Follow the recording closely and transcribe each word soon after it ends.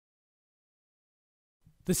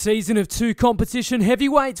The season of two competition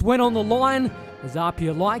heavyweights went on the line as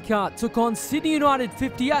APIA Leichhardt took on Sydney United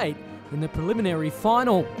 58 in the preliminary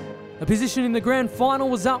final. A position in the grand final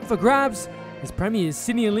was up for grabs as Premiers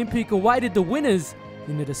Sydney Olympic awaited the winners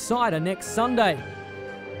in the decider next Sunday.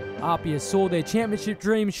 APIA saw their championship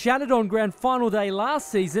dreams shattered on grand final day last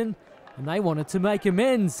season and they wanted to make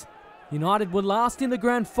amends. United were last in the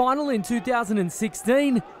grand final in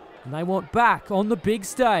 2016 and they want back on the big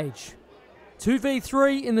stage.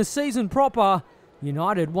 2v3 in the season proper,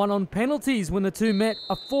 United won on penalties when the two met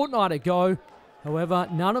a fortnight ago. However,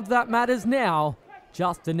 none of that matters now,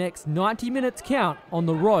 just the next 90 minutes count on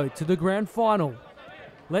the road to the grand final.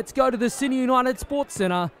 Let's go to the Sydney United Sports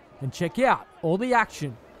Centre and check out all the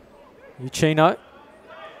action. Uchino,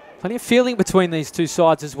 plenty of feeling between these two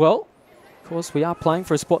sides as well. Of course, we are playing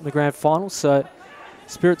for a spot in the grand final, so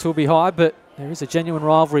spirits will be high, but there is a genuine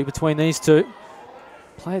rivalry between these two.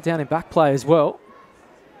 Play it down in back play as well.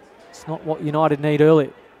 It's not what United need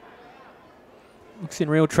early. Looks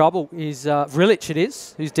in real trouble is Vrilic, it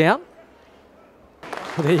is, who's down.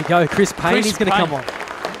 Well, there you go, Chris Payne, he's going to come on.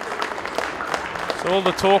 So all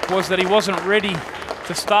the talk was that he wasn't ready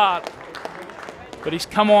to start, but he's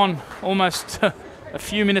come on almost a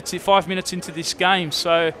few minutes, 5 minutes into this game.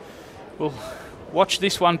 So we'll watch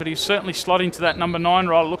this one, but he's certainly slotting to that number 9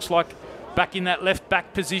 role. It looks like back in that left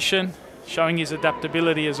back position, showing his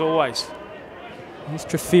adaptability as always. Here's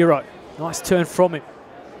Trefiro. Nice turn from him.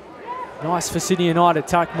 Nice for Sydney United.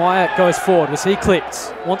 Tarek Myatt goes forward as he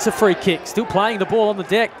clicks. Wants a free kick. Still playing the ball on the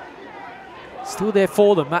deck. Still there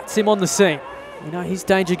for them. Matt Sim on the scene. You know, his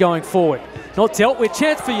danger going forward. Not dealt with.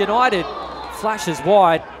 Chance for United. Flashes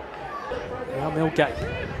wide. Now Millgate.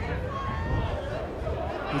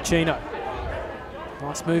 Uchino.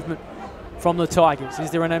 Nice movement from the Tigers.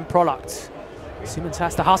 Is there an end product? Simmons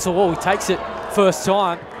has to hustle. Oh, he takes it first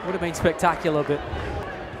time. Would have been spectacular, but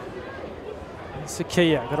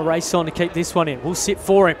Sakia got a race on to keep this one in. We'll sit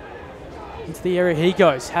for him. Into the area he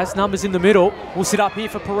goes. Has numbers in the middle. We'll sit up here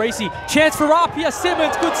for Parisi. Chance for APIA.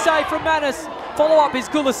 Simmons. Good save from Manis. Follow up is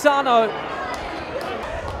Gulisano.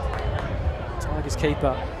 Tigers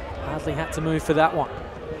keeper hardly had to move for that one.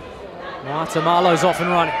 Marta Marlowe's off and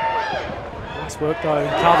running. Nice work though in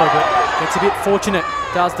cover, but gets a bit fortunate.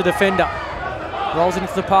 Does the defender. Rolls it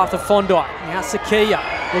into the path of Fondai. Now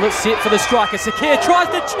Sakia. Will it sit for the striker? Sakia tries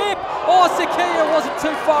to chip. Oh, Sakia wasn't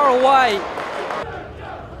too far away.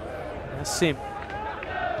 Now Sim.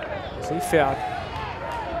 Is he fouled?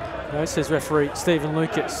 No, says referee Stephen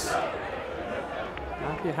Lucas.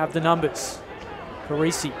 You have the numbers.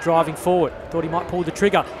 Parisi driving forward. Thought he might pull the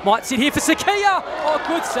trigger. Might sit here for Sakia. Oh,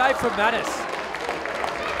 good save from Manis.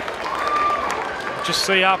 Just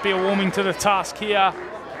see APIA warming to the task here.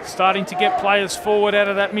 Starting to get players forward out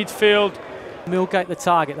of that midfield. Millgate the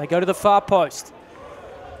target. They go to the far post.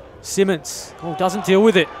 Simmons doesn't deal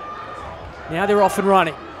with it. Now they're off and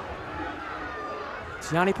running.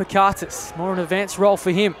 Gianni Pakatis, more an advanced role for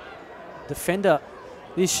him. Defender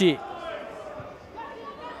this year.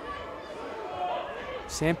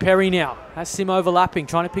 Sam Perry now has Sim overlapping,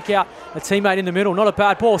 trying to pick out a teammate in the middle. Not a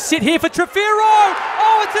bad ball. Sit here for Trefiro.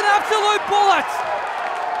 Oh, it's an absolute bullet.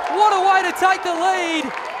 What a way to take the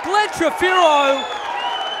lead. Glenn Trefiro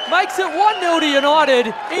makes it 1-0 to United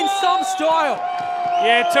in some style.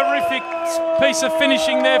 Yeah, terrific piece of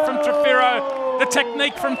finishing there from Trefiro. The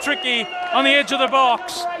technique from Tricky on the edge of the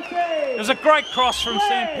box. It was a great cross from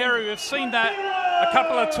Sam Perry. We've seen that a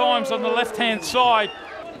couple of times on the left-hand side.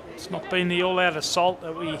 It's not been the all-out assault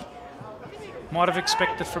that we might have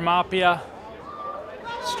expected from APIA.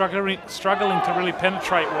 Struggling to really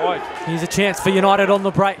penetrate wide. Here's a chance for United on the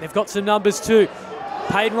break. They've got some numbers too.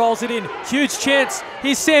 Payne rolls it in. Huge chance.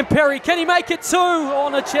 Here's Sam Perry. Can he make it two? Oh,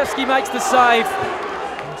 Nachevsky makes the save.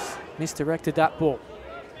 Misdirected that ball.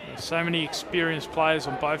 There's so many experienced players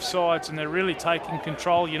on both sides and they're really taking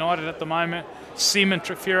control. United at the moment. Sim and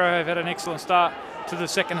Trefiro have had an excellent start to the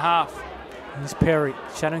second half. Here's Perry.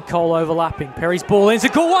 Shannon Cole overlapping. Perry's ball in. It's a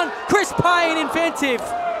good one. Chris Payne, inventive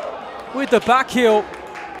with the back heel.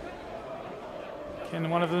 Can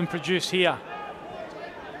one of them produce here?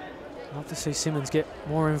 Love to see Simmons get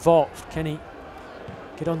more involved. Can he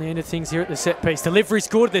get on the end of things here at the set piece? Delivery's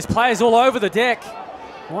good. There's players all over the deck.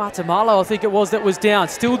 Marlo, I think it was, that was down.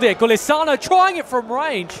 Still there. Gulisano trying it from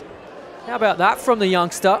range. How about that from the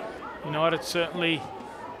youngster? United certainly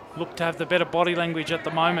look to have the better body language at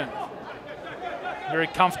the moment. Very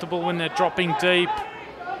comfortable when they're dropping deep.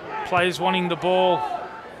 Players wanting the ball.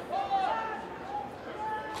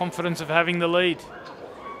 Confidence of having the lead.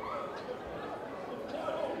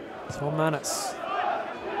 It's for Manis.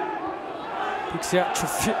 Picks out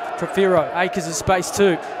Trefiro. Acres of space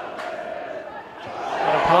too.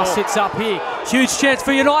 What a Pass sits up here. Huge chance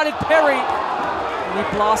for United. Perry. And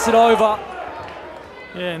he blasts it over.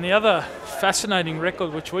 Yeah, and the other fascinating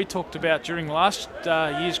record which we talked about during last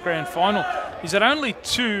year's grand final is that only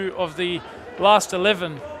 2 of the last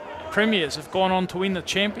 11 premiers have gone on to win the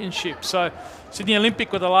championship. So Sydney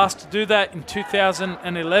Olympic were the last to do that in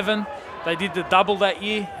 2011. They did the double that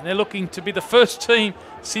year, and they're looking to be the first team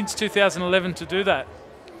since 2011 to do that.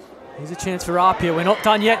 Here's a chance for APIA. We're not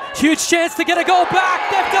done yet. Huge chance to get a goal back.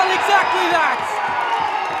 They've done exactly that.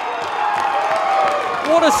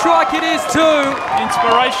 What a strike it is too.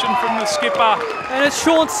 Inspiration from the skipper. And it's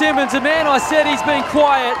Sean Simmons, a man I said he's been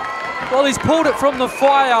quiet. Well, he's pulled it from the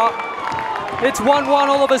fire. It's 1-1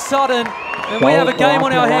 all of a sudden. And we have a game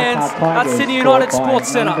on our hands at Sydney United Sports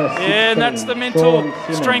Centre. Yeah, and that's the mental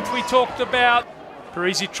strength we talked about.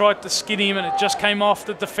 Parisi tried to skin him and it just came off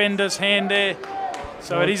the defender's hand there.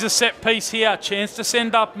 So it is a set piece here. Chance to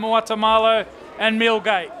send up Moatamalo and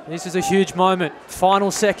Millgate. This is a huge moment. Final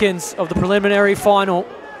seconds of the preliminary final.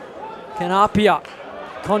 Can APIA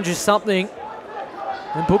conjure something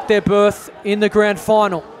and book their berth in the grand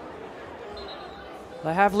final?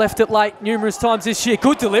 They have left it late numerous times this year.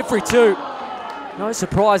 Good delivery too. No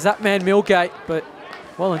surprise that man Millgate, but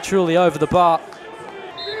well and truly over the bar.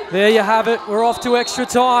 There you have it. We're off to extra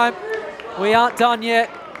time. We aren't done yet.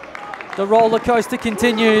 The roller coaster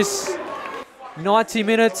continues. 90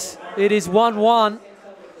 minutes. It is 1-1.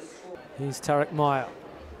 Here's Tarek Meyer.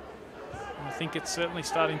 I think it's certainly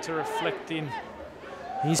starting to reflect in.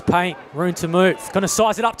 Here's Payne. Room to move. Going to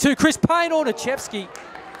size it up too. Chris Payne or Nichevsky.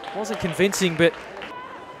 Wasn't convincing, but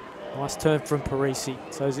nice turn from Parisi.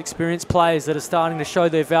 So those experienced players that are starting to show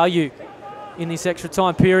their value in this extra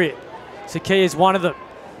time period. Sakia is one of them.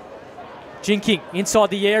 Jinking inside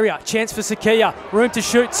the area. Chance for Sakia. Room to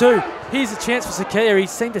shoot too. Here's a chance for Sakia. He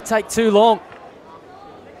seemed to take too long.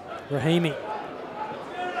 Rahimi.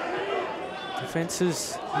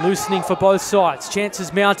 Defences loosening for both sides.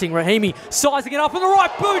 Chances mounting. Rahimi sizing it up on the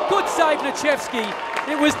right boot. Good save, Nichevsky.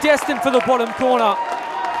 It was destined for the bottom corner.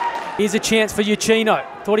 Here's a chance for Uchino.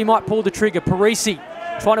 Thought he might pull the trigger. Parisi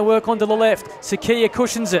trying to work onto the left. Sakia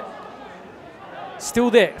cushions it.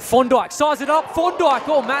 Still there. Fondike size it up. Fondike.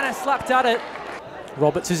 Oh, Manna slapped at it.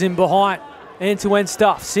 Roberts is in behind. End-to-end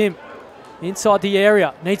stuff. Sim inside the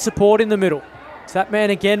area. Needs support in the middle. It's that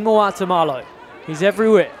man again, Moatamalo. He's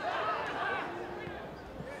everywhere.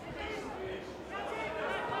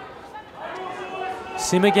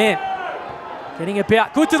 Sim again. Getting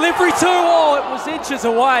about. Good delivery too. Oh, it was inches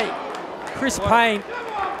away. Chris Payne.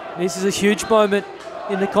 This is a huge moment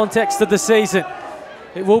in the context of the season.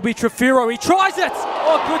 It will be Trefiro. He tries it.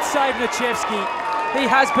 Oh, good save, Nichevsky. He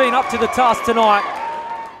has been up to the task tonight.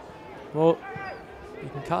 Well, you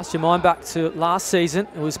can cast your mind back to last season.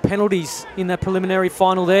 It was penalties in that preliminary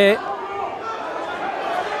final there.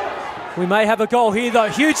 We may have a goal here though.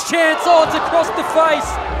 Huge chance. Oh, it's across the face.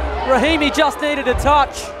 Rahimi just needed a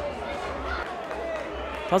touch.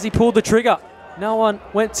 Does he pull the trigger? No one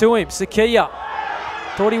went to him. Sakia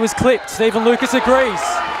thought he was clipped. Stephen Lucas agrees.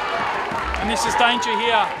 And this is danger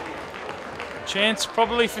here. Chance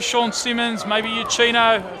probably for Sean Simmons, maybe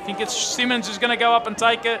Uchino. I think it's Simmons who's going to go up and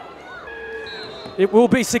take it. It will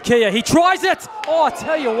be Sakia. He tries it. Oh, I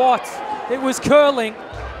tell you what, it was curling.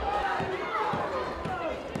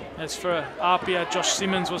 As for APIA, Josh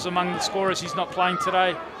Simmons was among the scorers. He's not playing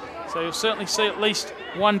today. So you'll certainly see at least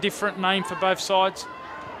one different name for both sides.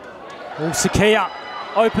 Oh, Sakia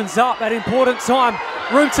opens up at important time.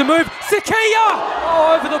 Room to move. Sakia!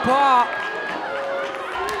 Oh, over the bar.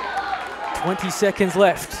 20 seconds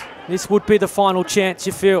left. This would be the final chance,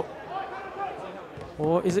 you feel.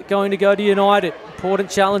 Or is it going to go to United? Important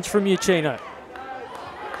challenge from Uchino.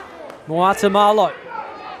 Moatamalo.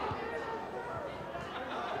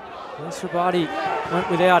 Rabadi went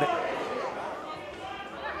without it.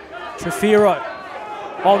 Trefiro.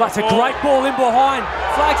 Oh, that's a great ball in behind.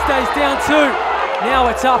 Flag stays down too. Now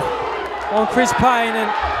it's up on Chris Payne,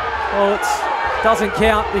 and well, it doesn't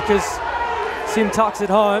count because Sim tucks it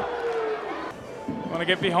home. Want to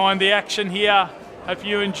get behind the action here. Hope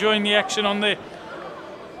you're enjoying the action on the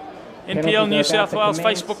NPL New South Wales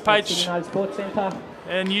Facebook page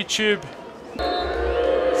and YouTube.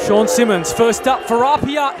 Sean Simmons first up for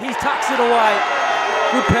APIA. He tucks it away.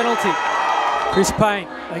 Good penalty. Chris Payne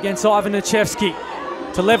against Ivan Nichevsky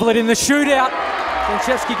to level it in the shootout.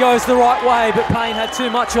 Nichevsky goes the right way, but Payne had too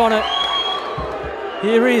much on it.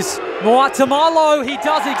 Here is Moatamalo. He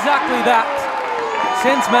does exactly that.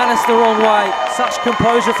 Sends Manus the wrong way. Such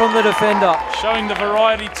composure from the defender. Showing the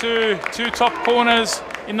variety too. Two top corners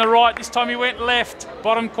in the right. This time he went left.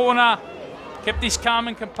 Bottom corner. Kept his calm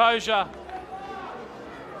and composure.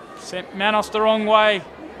 Sent Manos the wrong way.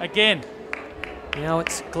 again. Now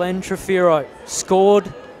it's Glenn Trefiro.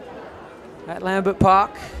 Scored at Lambert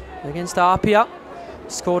Park against APIA.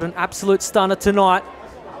 Scored an absolute stunner tonight.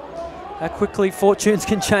 How quickly fortunes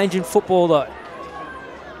can change in football, though.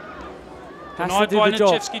 Denied by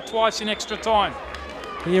Nichevsky twice in extra time.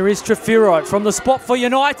 Here is Trefiro from the spot for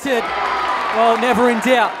United. Well, never in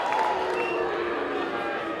doubt.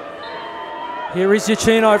 Here is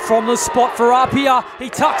Giacchino from the spot for APIA. He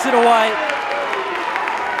tucks it away.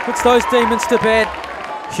 Puts those demons to bed.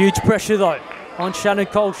 Huge pressure, though, on Shannon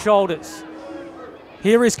Cole's shoulders.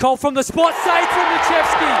 Here is Cole from the spot. Saved from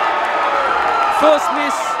Nichevsky. First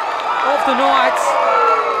miss of the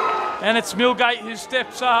night. And it's Milgate who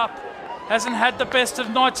steps up. Hasn't had the best of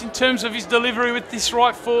nights in terms of his delivery with this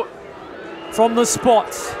right foot. From the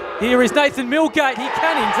spot. Here is Nathan Milgate. He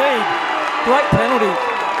can indeed. Great penalty.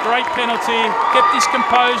 Great penalty. Kept his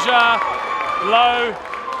composure low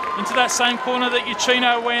into that same corner that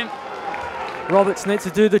Giacchino went. Roberts needs to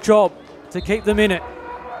do the job to keep them in it.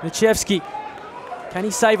 Nichevsky. Can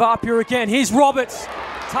he save APIA again? Here's Roberts.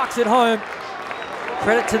 Tucks it home.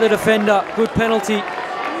 Credit to the defender. Good penalty.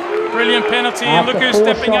 Brilliant penalty, and look who's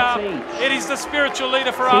stepping up. It is the spiritual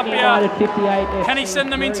leader for APIA. Can he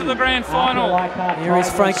send them into the grand final? Here is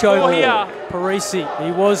Franco Parisi.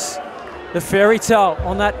 He was the fairy tale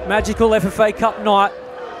on that magical FFA Cup night.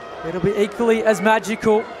 It'll be equally as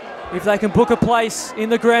magical if they can book a place in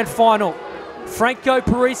the grand final. Franco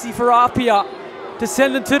Parisi for APIA to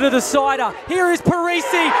send them to the decider. Here is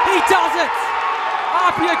Parisi. He does it.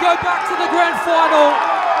 APIA go back to the grand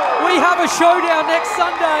final. We have a showdown next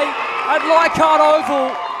Sunday at Leichhardt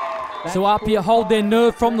Oval. So APIA hold their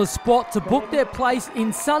nerve from the spot to book their place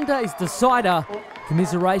in Sunday's decider.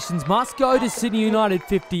 Commiserations must go to Sydney United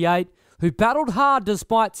 58, who battled hard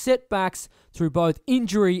despite setbacks through both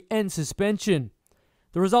injury and suspension.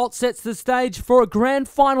 The result sets the stage for a grand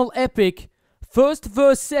final epic. First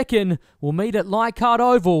versus second will meet at Leichhardt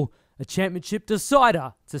Oval, a championship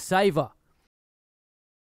decider to savour.